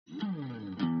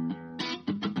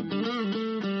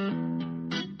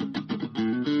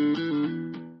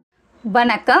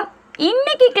வணக்கம்.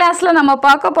 இன்னைக்கு கிளாஸ்ல நம்ம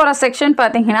பார்க்க போற செக்ஷன்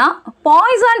பாத்தீங்கன்னா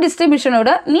Poisson distributionோட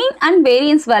mean and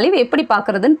variance value எப்படி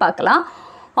பார்க்கிறதுன்னு பார்க்கலாம்.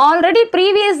 ஆல்ரெடி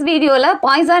previous வீடியோல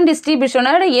Poisson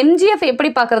distributionோட MGF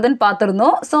எப்படி பார்க்கிறதுன்னு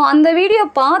பார்த்திருந்தோம். சோ அந்த வீடியோ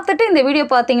பார்த்துட்டு இந்த வீடியோ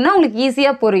பாத்தீங்கன்னா உங்களுக்கு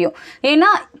ஈஸியா புரியும். ஏனா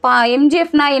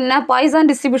MGF னா என்ன,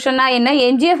 Poisson distribution னா என்ன,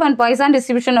 MGF and Poisson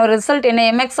distribution ஓட ரிசல்ட் என்ன,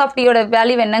 mx of t ஓட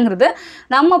வேல்யூ என்னங்கிறது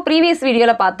நம்ம previous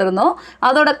வீடியோல பார்த்திருந்தோம்.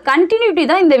 அதோட கண்டினியூட்டி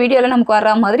தான் இந்த வீடியோல நமக்கு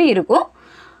வர்ற மாதிரி இருக்கும்.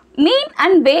 mean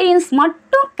and variance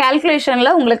மட்டும் calculationல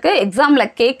உங்களுக்கு எக்ஸாம்ல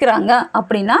கேக்குறாங்க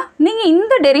அப்படினா நீங்க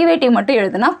இந்த டெரிவேட்டிவ் மட்டும்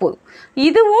எழுதுனா போதும்.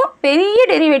 இதுவும் பெரிய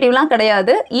டெரிவேட்டிவ்லாம்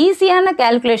கிடையாது. ஈஸியான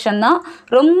கால்குலேஷன் தான்.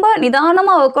 ரொம்ப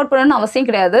நிதானமா வொர்க் அவுட் பண்ணனும் அவசியம்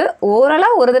கிடையாது. ஓரளா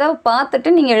ஒரு தடவை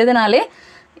பார்த்துட்டு நீங்க எழுதினாலே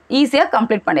ஈஸியா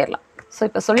கம்ப்ளீட் பண்ணிரலாம். சோ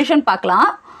இப்போ சொல்யூஷன் பார்க்கலாம்.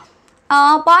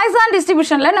 Poisson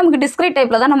distributionல நமக்கு discrete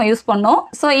typeல தான் நம்ம யூஸ் பண்ணோம்.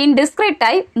 So in discrete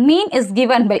type mean is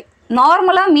given by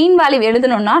நார்மலா மீன் வேல்யூ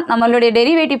எழுதணும்னா நம்மளுடைய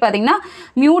டெரிவேட்டிவ் பாத்தீங்கன்னா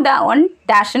mu1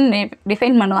 dash ன்னு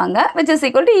டிஃபைன் பண்ணுவாங்க which is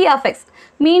equal to e of x.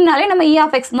 மீன்னாலே நம்ம e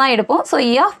of x தான் எடுப்போம். so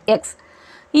e of x.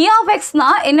 e of x னா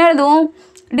என்ன எழுதுவோம்?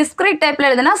 டிஸ்கிரீட் டைப்ல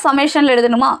எழுதுனா சமேஷன்ல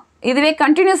எழுதணுமா? இதுவே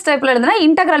கண்டினியூஸ் டைப்ல எழுதுனா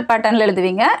இன்டெக்ரல் பேட்டர்ன்ல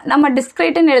எழுதுவீங்க. நம்ம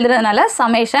டிஸ்கிரீட்னு எழுதுறதுனால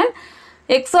சமேஷன்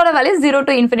x ஓட value 0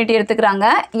 to infinity எடுத்துக்கறாங்க.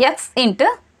 x into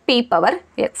p power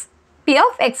x. p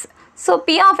of x. So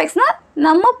p of x na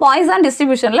நம்ம Poisson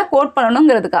distribution ல கோட்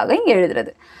பண்ணனும்ங்கிறதுக்காக இங்க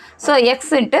எழுதுறது. So x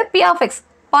into p of x.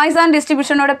 Poisson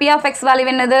distribution ஓட p of x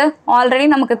வேல்யூ என்னது? Already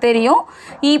நமக்கு தெரியும்.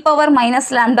 e power minus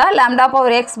lambda lambda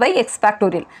power x by x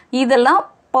factorial. இதெல்லாம்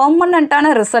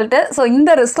பெர்மனன்ட்டான result. So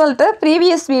இந்த ரிசல்ட்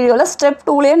previous வீடியோல step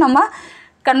 2 லயே நம்ம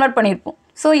கன்வர்ட் பண்ணிருப்போம்.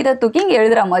 So இத தூக்கி இங்க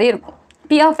எழுதுற மாதிரி இருக்கும்.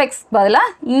 p of x பதிலா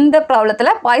இந்த ப்ராப்ளத்துல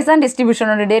Poisson distribution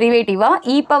ஓட டெரிவேட்டிவா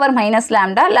e power minus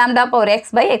lambda lambda power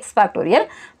x by x factorial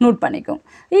note பண்ணிக்கும்.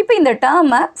 இப்போ இந்த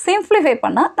டேர்மை சிம்பிளிஃபை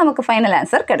பண்ணா நமக்கு ஃபைனல்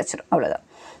ஆன்சர் கிடைச்சிடும். அவ்வளவுதான்.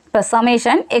 இப்போ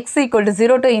summation x equal to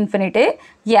 0 to infinity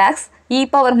x e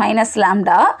power minus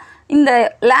lambda. இந்த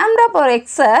lambda power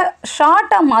x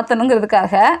ஷார்ட்டா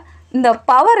மாத்தணும்ங்கிறதுக்காக இந்த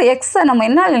பவர் x நம்ம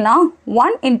என்ன எழுதனா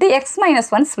 1 into x minus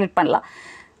 1 ஸ்ப்ளிட் பண்ணலாம்.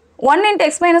 1 into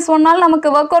x minus 1 நாள் நமக்கு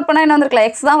work out பண்ணா என்ன வந்திருக்கலாம்?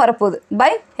 x தான் வரப்போகுது by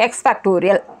x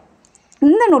factorial.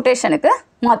 இந்த நோட்டேஷனுக்கு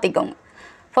மாத்திக்கோங்க.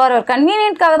 For our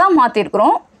convenience-க்காக தான்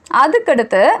மாத்திருக்கிறோம். அதுக்கு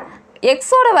அடுத்து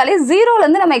x ஓட வேல்யூ 0 ல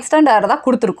இருந்து நம்ம எக்ஸ்டெண்ட் ஆறதா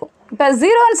கொடுத்திருக்கோம். இப்போ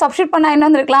 0 ன்னு சப்ஸ்டிட்யூட் பண்ணா என்ன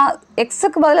வந்திருக்கலாம்? x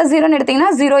க்கு பதிலா 0 ன்னு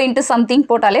எடுத்தீங்கன்னா 0 into something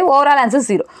போட்டாலே ஓவரால் ஆன்சர்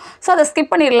 0. சோ அத ஸ்கிப்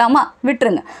பண்ணிரலாமா?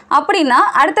 விட்டுருங்க. அப்படினா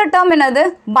அடுத்த டேர்ம் என்னது?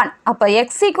 1. அப்ப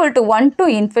x equal to 1 to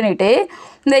infinity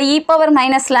இந்த e power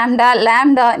minus lambda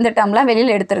lambda இந்த டேர்ம்லாம்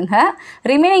வெளியில எடுத்துருங்க.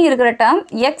 ரிமைனிங் இருக்கிற term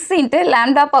x into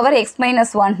lambda power x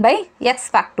minus 1 by x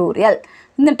factorial.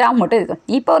 இந்த டேர்ம் மட்டும் இருக்கு.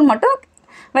 e power மட்டும்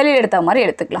வெளியில எடுத்த மாதிரி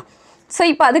எடுத்துக்கலாம். சோ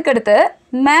இப்போ அதுக்கு அடுத்து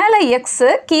மேலே x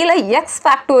கீழே x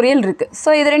factorial இருக்கு. சோ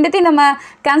இது ரெண்டுத்தையும் நம்ம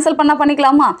கேன்சல்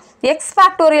பண்ணிக்கலாமா? x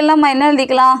factorial நம்ம என்ன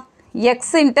எழுதிக்கலாம்? x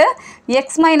into x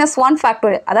minus 1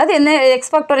 factorial. அதாவது என்ன x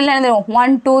factorial எழுதுறோம்?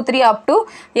 1 2 3 up to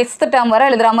xth டேர்ம்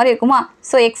வரை எழுதுற மாதிரி இருக்குமா?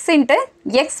 So x into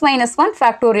x minus 1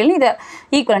 factorial இத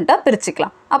ஈக்குவலண்டா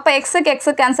பிரிச்சுக்கலாம். அப்ப x க்கு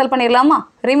x கேன்சல் பண்ணிரலாமா?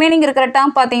 ரிமைனிங் இருக்கிற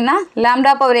டேர்ம் பாத்தீங்கன்னா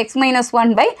lambda power x minus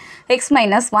 1 by x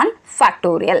minus 1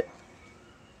 factorial.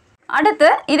 அடுத்து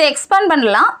இதை எக்ஸ்பாண்ட்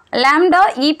பண்ணலாம். lambda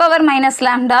e power minus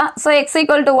lambda. so x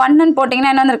equal to 1 ன்னு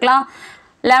போட்டிங்கன்னா என்ன வந்திருக்கலாம்?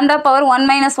 lambda power 1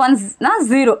 minus 1 னா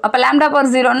 0. அப்ப lambda power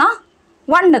 0 னா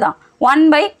 1 தான். 1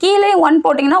 by கீழே 1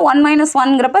 போட்டிங்கன்னா 1 minus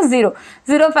 1 ங்கறப்ப 0.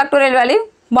 0 factorial value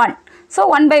 1. so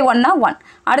 1 by 1 னா 1.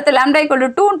 அடுத்து lambda equal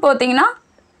to 2 ன்னு போட்டிங்கன்னா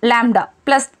lambda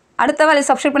plus அடுத்த வேல்யூ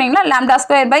சப்ஸ்டிட்யூட் பண்ணீங்கன்னா lambda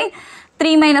square by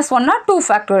 3 minus 1 னா 2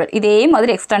 factorial. இதே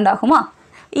மாதிரி எக்ஸ்டெண்ட் ஆகுமா?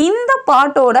 இந்த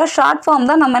பார்ட்டோட ஷார்ட் ஃபார்ம்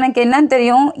தான் நமக்கு என்னன்னு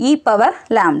தெரியும்? e power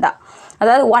lambda.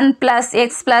 அதாவது 1 plus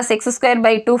x square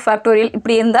by 2 factorial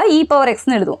இப்படி இருந்தா e power x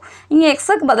ன்னு எழுதுவோம். இங்க x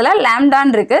க்கு பதிலா lambda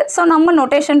ன்னு இருக்கு. சோ நம்ம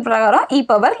நோட்டேஷன் பிரகாரம் e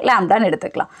power lambda ன்னு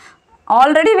எடுத்துக்கலாம்.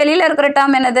 ஆல்ரெடி வெளியில இருக்கிற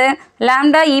டேர்ம் என்னது?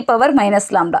 lambda e power minus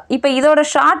lambda. இப்போ இதோட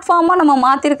ஷார்ட் ஃபார்மா நம்ம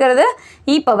மாத்தி இருக்கிறது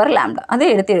e power lambda. அதை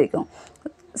எடுத்து எழுதிக்கும்.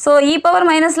 So e power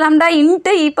minus lambda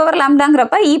into e power lambda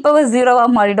ங்கறப்ப e power 0 ஆ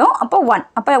மாறிடும். அப்ப 1.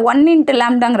 அப்ப 1 into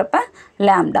lambda ங்கறப்ப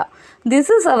lambda. This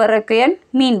is our required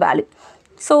mean value.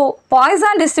 So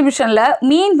Poisson distributionல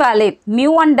mean value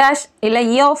mu1 dash இல்ல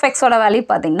e of x ஓட value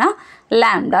பாத்தீங்கன்னா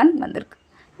lambda ன்னு வந்திருக்கு.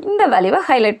 இந்த வேல்யூவை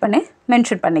ஹைலைட் பண்ணி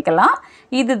மென்ஷன் பண்ணிக்கலாம்.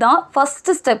 இதுதான்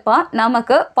ஃபர்ஸ்ட் ஸ்டெப்பா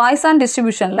நமக்கு Poisson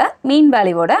distributionல mean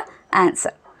வேல்யூவோட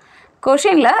answer.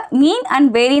 क्वेश्चनல mean and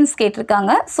variance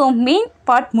கேட்டிருக்காங்க. சோ mean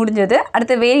part முடிஞ்சது.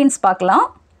 அடுத்து variance பார்க்கலாம்.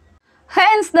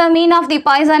 Hence the mean of the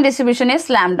Poisson distribution is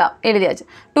lambda. எழுதியாச்சு.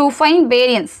 To find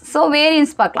variance. So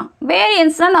variance பார்க்கலாம்.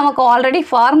 Variance னா நமக்கு ஆல்ரெடி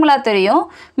ஃபார்முலா தெரியும்.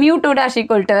 mu2 dash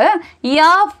equal to e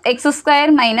of x square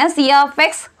minus e of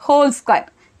x whole square.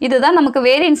 இதுதான் நமக்கு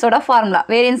வேரியன்ஸோட formula.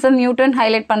 வேரியன்ஸை mutant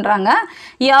highlight பண்ணுறாங்க.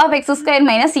 E of x square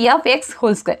minus E of x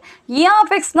whole square. E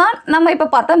of x தான் நம்ம இப்போ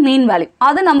பார்த்தா mean value.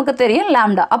 அது நமக்கு தெரியும்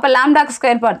லாம்டா. அப்போ லாம்டாக்கு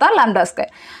ஸ்கொயர் பார்த்தா lambda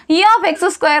square. E of x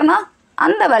ஸ்கொயர்னா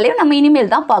அந்த வேல்யூ நம்ம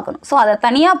இனிமேல் தான் பார்க்கணும். ஸோ அதை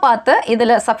தனியாக பார்த்து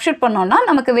இதில் சப்ஸ்டியூட் பண்ணோம்னா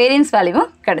நமக்கு வேரியன்ஸ்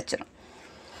வேல்யூவும் கிடச்சிரும்.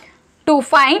 To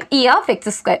find E of x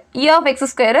square. E of x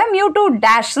square mu2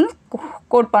 dash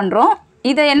code பண்ணுறோம்.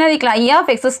 இதை என்ன எழுதிக்கலாம்? E of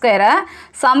x square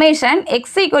summation x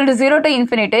equal to 0 to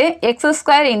infinity x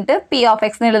square into p of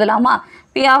x எழுதலாமா?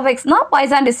 p of x னா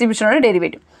Poisson distribution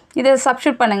derivative. இதை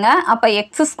substitute பண்ணுங்க. அப்போ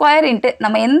x square into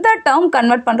நம்ம எந்த டேர்ம்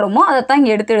கன்வெர்ட் பண்ணுறோமோ அதை தான்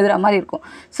இங்கே எடுத்து எழுதுகிற மாதிரி இருக்கும்.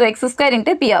 So x square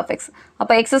into p of x.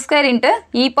 அப்போ x square into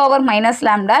e power minus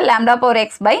lambda lambda power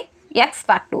x by x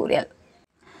factorial.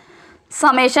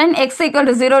 Summation x equal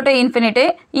to 0 to infinity.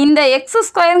 இந்த x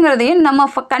ஸ்கொயருங்கிறதையும் நம்ம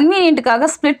கன்வீனியன்ட்டுக்காக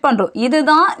ஸ்ப்ளிட் பண்ணுறோம்.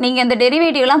 இதுதான் நீங்கள் இந்த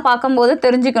டெரிவேட்டிவ்லாம் பார்க்கும்போது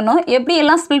தெரிஞ்சுக்கணும். எப்படி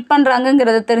எல்லாம் ஸ்ப்ளிட்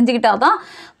பண்ணுறாங்கங்கிறத தெரிஞ்சுக்கிட்டா தான்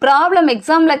ப்ராப்ளம்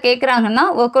எக்ஸாமில் கேட்குறாங்கன்னா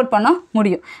ஒர்க் அவுட் பண்ண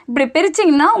முடியும். இப்படி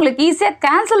பிரிச்சிங்கன்னா உங்களுக்கு ஈஸியாக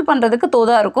கேன்சல் பண்ணுறதுக்கு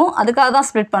தோதாக இருக்கும். அதுக்காக தான்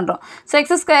ஸ்ப்ளிட் பண்ணுறோம். ஸோ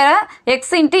எக்ஸ் ஸ்கொயரை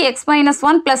X into X minus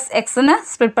 1 plus எக்ஸ்ன்னு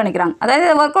ஸ்ப்ளிட் பண்ணிக்கிறாங்க. அதாவது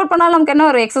ஒர்க் அவுட் பண்ணாலும் நமக்கு என்ன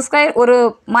ஒரு எக்ஸ் ஸ்கொயர் ஒரு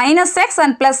மைனஸ் எக்ஸ்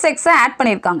அண்ட் ப்ளஸ் எக்ஸை ஆட்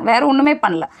பண்ணியிருக்காங்க. வேறு ஒன்றுமே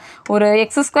பண்ணல. ஒரு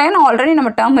எக்ஸ் ஸ்கொயர்னு ஆல்ரெடி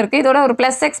நம்ம டேர்ம் இருக்குது. இதோட ஒரு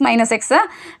ப்ளஸ் எக்ஸ் மைனஸ் எக்ஸை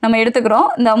நம்ம எடுத்துக்கிறோம்.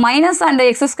 இந்த மைனஸ் அண்ட்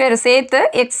எக்ஸ் ஸ்கொயரை சேர்த்து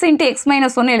எக்ஸ் இன்ட்டு எக்ஸ்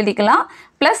மைனஸ் 1 எழுதிக்கலாம்.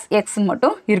 ப்ளஸ் எக்ஸ்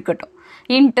மட்டும் இருக்கட்டும்.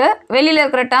 இன்ட்டு வெளியில்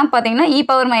இருக்கிற டேர்ம் பார்த்தீங்கன்னா e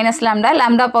power minus lambda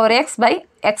lambda power x by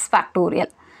x factorial.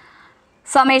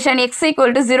 Summation x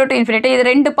equal to 0 to infinity. இது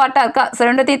ரெண்டு பார்ட்டாக இருக்கா? ஸோ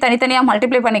ரெண்டுத்தையும் தனித்தனியாக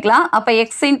மல்டிப்ளை பண்ணிக்கலாம். அப்போ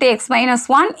x into x minus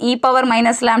 1 e power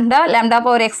minus lambda lambda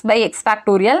power x by x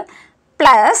factorial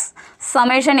plus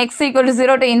summation x equal to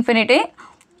 0 to infinity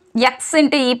x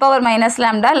into e power minus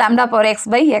lambda lambda power x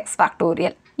by x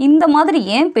factorial. இந்த மாதிரி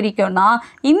ஏன் பிரிக்கும்னா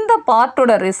இந்த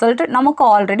பார்ட்டோட result நமக்கு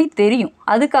already தெரியும்.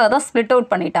 அதுக்காக தான் split out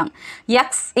பண்ணிட்டாங்க.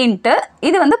 X into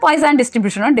இது வந்து Poisson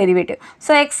டிஸ்ட்ரிபியூஷனோட derivative.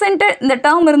 So X into இந்த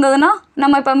டேர்ம் இருந்ததுன்னா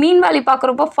நம்ம இப்போ மீன் வேல்யூ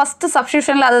பார்க்குறப்போ ஃபஸ்ட்டு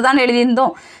சப்ஸ்டியூஷனில் அதை தான்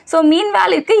எழுதியிருந்தோம். ஸோ மீன்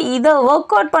வேல்யூக்கு இதை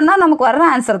ஒர்க் அவுட் பண்ணால் நமக்கு வர்ற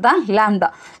ஆன்சர் தான்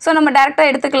லாம்டா. ஸோ நம்ம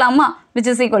டேரெக்டாக எடுத்துக்கலாமா? Which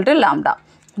is equal to lambda.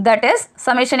 That is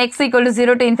summation x equal to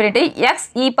 0 to infinity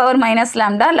x e power minus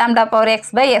lambda lambda power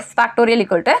x by x factorial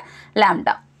equal to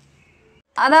lambda.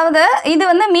 அதாவது இது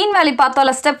வந்து மீன் வேல்யூ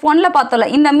பார்த்தோம்ல, step 1ல பார்த்தோம்ல.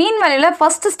 இந்த மீன் வேல்யூவில்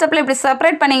ஃபர்ஸ்ட் ஸ்டெப்பில் இப்படி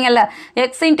separate பண்ணிங்கல்ல,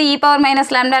 X into e power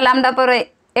minus lambda lambda power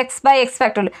X by X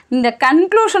factorial. இந்த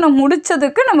கன்க்ளூஷனை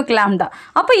முடிச்சதுக்கு நமக்கு லாம்டா.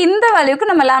 அப்போ இந்த வேல்யூக்கு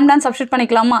நம்ம லாம்டான்னு சப்ஸ்டியூட்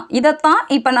பண்ணிக்கலாமா? இதைத்தான்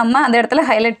இப்போ நம்ம அந்த இடத்துல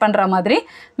ஹைலைட் பண்ணுற மாதிரி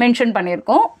மென்ஷன்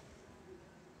பண்ணியிருக்கோம்.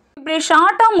 இப்படி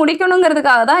ஷார்ட்டாக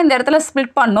முடிக்கணுங்கிறதுக்காக தான் இந்த இடத்துல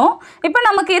ஸ்ப்ளிட் பண்ணோம். இப்போ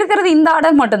நமக்கு இருக்கிறது இந்த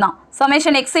ஆர்டர் மட்டும்தான்.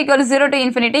 Summation X equal 0 to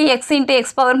infinity X into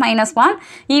X power minus 1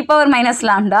 e power minus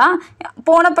lambda.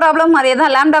 போன ப்ராப்ளம் மாதிரியே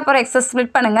தான் லாம்டா பவர் எக்ஸை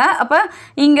ஸ்ப்ளிட் பண்ணுங்கள். அப்போ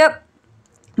இங்கே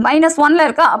மைனஸ் 1ல்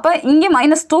இருக்கா, அப்போ இங்கே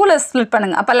மைனஸ் 2ல் ஸ்ப்ளிட்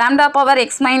பண்ணுங்கள். அப்போ lambda power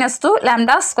X minus 2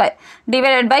 lambda square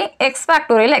divided by X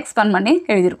factorial expand பண்ணி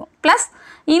எழுதியிருக்கும். ப்ளஸ்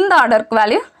இந்த ஆர்டருக்கு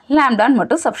வேல்யூ லாம்டான்னு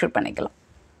மட்டும் சப்ஸ்டியூட் பண்ணிக்கலாம்.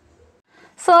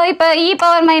 ஸோ இப்போ e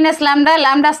power minus lambda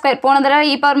lambda square போன தடவை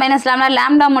e power minus lambda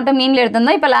lambda மட்டும் மீனில்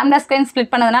எடுத்திருந்தோம். இப்போ லாம்டா ஸ்கொயர்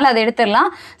ஸ்ப்ளிட் பண்ணதுனால அதை எடுத்துடலாம்.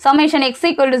 Summation X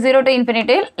equal to 0 to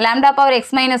infinity lambda power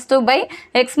X minus 2 by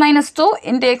X minus 2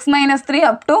 into X minus 3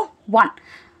 up to 1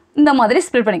 இந்த மாதிரி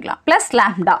ஸ்ப்ளிட் பண்ணிக்கலாம். Plus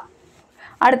lambda.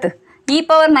 அடுத்து e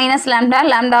power minus lambda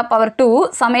lambda power 2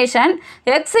 summation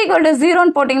X equal to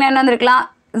 0ன்னு போட்டிங்கன்னா என்ன வந்துருக்கலாம்?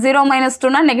 0 minus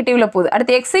 2னா நெகட்டிவில் போகுது.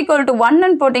 அடுத்து X equal to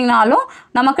 1ன்னு போட்டிங்கனாலும்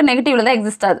நமக்கு நெகட்டிவில் தான்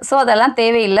எக்ஸிஸ்ட் ஆகுது. ஸோ அதெல்லாம்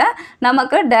தேவையில்லை.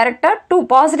 நமக்கு டேரெக்டாக 2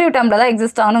 பாசிட்டிவ் டேர்மில் தான்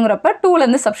எக்ஸிஸ்ட் ஆகணுங்கிறப்ப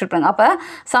 2லேருந்து சப்ஸ்டியூட் பண்ணுங்க. அப்போ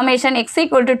summation X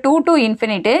equal to 2 to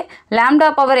infinity lambda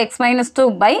power X minus 2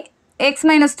 by X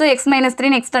minus 2 X minus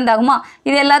 3ன்னு extend ஆகுமா?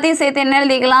 இது எல்லாத்தையும் சேர்த்து என்ன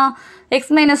எழுதிக்கலாம்?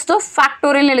 X minus 2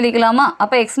 factorial எழுதிக்கலாமா?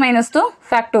 அப்போ X minus 2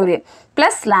 factorial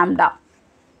plus lambda.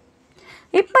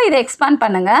 இப்போ இதை எக்ஸ்பேண்ட்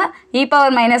பண்ணுங்கள். E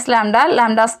power minus lambda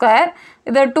lambda square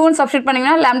இதை 2ன்னு சப்ஸ்டியூட்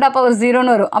பண்ணிங்கன்னா லாம்டா பவர்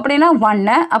 0ன்னு வரும். அப்படின்னா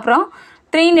 1 அப்புறம்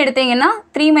 3ன்னு எடுத்தீங்கன்னா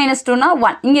 3 minus 2னா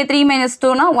 1 இங்கே 3 minus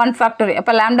 2னா 1 ஃபேக்டோரியல்.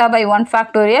 அப்போ லாம்டா பை 1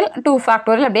 ஃபேக்டோரியல் 2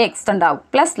 ஃபேக்டோரியல் அப்படியே எக்ஸ்டெண்ட் ஆகும்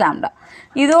ப்ளஸ் லாம்டா.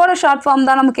 இதோட ஷார்ட் ஃபார்ம்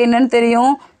தான் நமக்கு என்னென்னு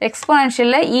தெரியும்,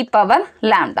 எக்ஸ்போனென்ஷியலில் இ பவர்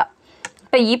லாம்டா.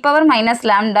 இப்போ e power minus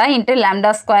lambda into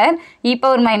lambda square e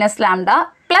power minus lambda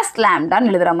plus லாம்டான்னு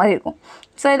எழுதுகிற மாதிரி இருக்கும்.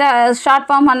 ஸோ இதை ஷார்ட்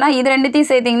ஃபார்ம் பண்ணால் இது ரெண்டுத்தையும்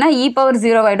சேர்த்திங்கன்னா இ பவர்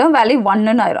 0 ஆகிடும், வேல்யூ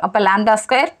 1ன்னு ஆயிடும். அப்போ லாம்டா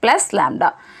ஸ்கொயர் ப்ளஸ் லாம்டா.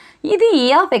 இது இ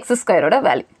ஆஃப் எக்ஸ் ஸ்கொயரோட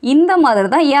வேல்யூ. இந்த மாதிரி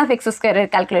தான் இ ஆஃப் எக்ஸ் ஸ்கொயர்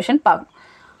கால்குலேஷன் பார்க்கணும்.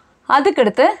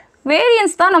 அதுக்கடுத்து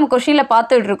வேரியன்ஸ் தான் நம்ம கொஷினில்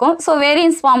பார்த்துட்டு இருக்கோம். So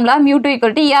variance formula μ2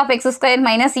 equal to E of X square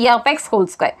minus E of X whole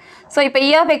square. So இப்போ இ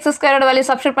ஆஃப் எக்ஸ் ஸ்கொயரோட வேல்யூ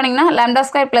சப்ஸ்டியூட் பண்ணிங்கன்னா lambda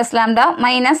square plus lambda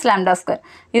minus lambda square.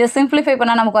 இதை சிம்பிளிஃபை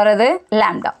பண்ணால் நமக்கு வர்றது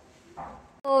lambda.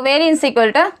 So variance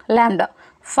equal to lambda.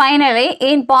 Finally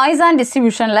in Poisson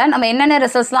டிஸ்ட்ரிபியூஷனில் நம்ம என்னென்ன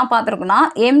ரிசல்ட்ஸ்லாம் பார்த்துருக்கோம்னா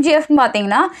எம்ஜிஎஃப்னு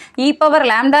பார்த்தீங்கன்னா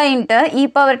e⁴ இன்ட்டு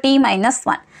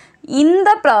e⁻t−1. இந்த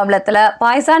ப்ராப்ளத்தில்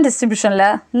Poisson டிஸ்ட்ரிபியூஷனில்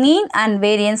mean and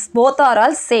variance both are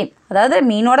all same. அதாவது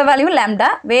மீனோட வேல்யூ லாம்டா,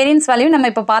 வேரியன்ஸ் வேல்யூ நம்ம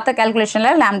இப்போ பார்த்த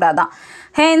கேல்குலேஷனில் லாம்டா தான்.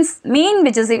 Hence mean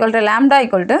which is equal to lambda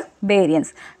equal to variance.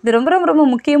 இது ரொம்ப ரொம்ப ரொம்ப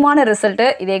முக்கியமான ரிசல்ட்டு.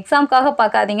 இது எக்ஸாமுக்காக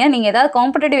பார்க்காதீங்க. நீங்கள் ஏதாவது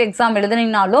competitive exam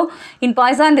எழுதுனீங்கனாலும் in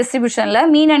Poisson டிஸ்ட்ரிபியூஷனில்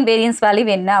mean and variance value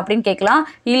என்ன அப்படின்னு கேட்கலாம்.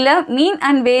 இல்லை மீன்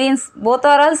and variance both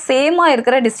are all சேமாக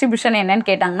இருக்கிற டிஸ்ட்ரிபியூஷன் என்னன்னு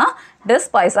கேட்டாங்கன்னா திஸ்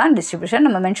பாய்சான் டிஸ்ட்ரிபியூஷன்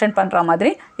நம்ம மென்ஷன் பண்ணுற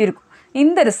மாதிரி இருக்கும்.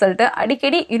 இந்த ரிசல்ட்டு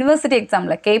அடிக்கடி யூனிவர்சிட்டி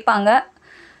எக்ஸாமில் கேட்பாங்க.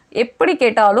 எப்படி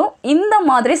கேட்டாலும் இந்த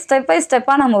மாதிரி ஸ்டெப் பை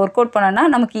ஸ்டெப்பாக நம்ம ஒர்க் அவுட் பண்ணோன்னா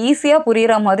நமக்கு ஈஸியாக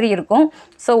புரிகிற மாதிரி இருக்கும்.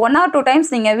 ஸோ 1 or 2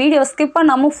 டைம்ஸ் நீங்கள் வீடியோ ஸ்கிப்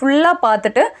பண்ணாமல் ஃபுல்லாக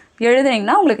பார்த்துட்டு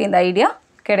எழுதுனீங்கன்னா உங்களுக்கு இந்த ஐடியா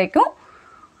கிடைக்கும்.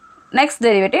 நெக்ஸ்ட்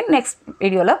டெரிவேட்டிவ் நெக்ஸ்ட்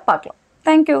வீடியோவில் பார்க்கலாம்.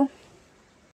 தேங்க்யூ.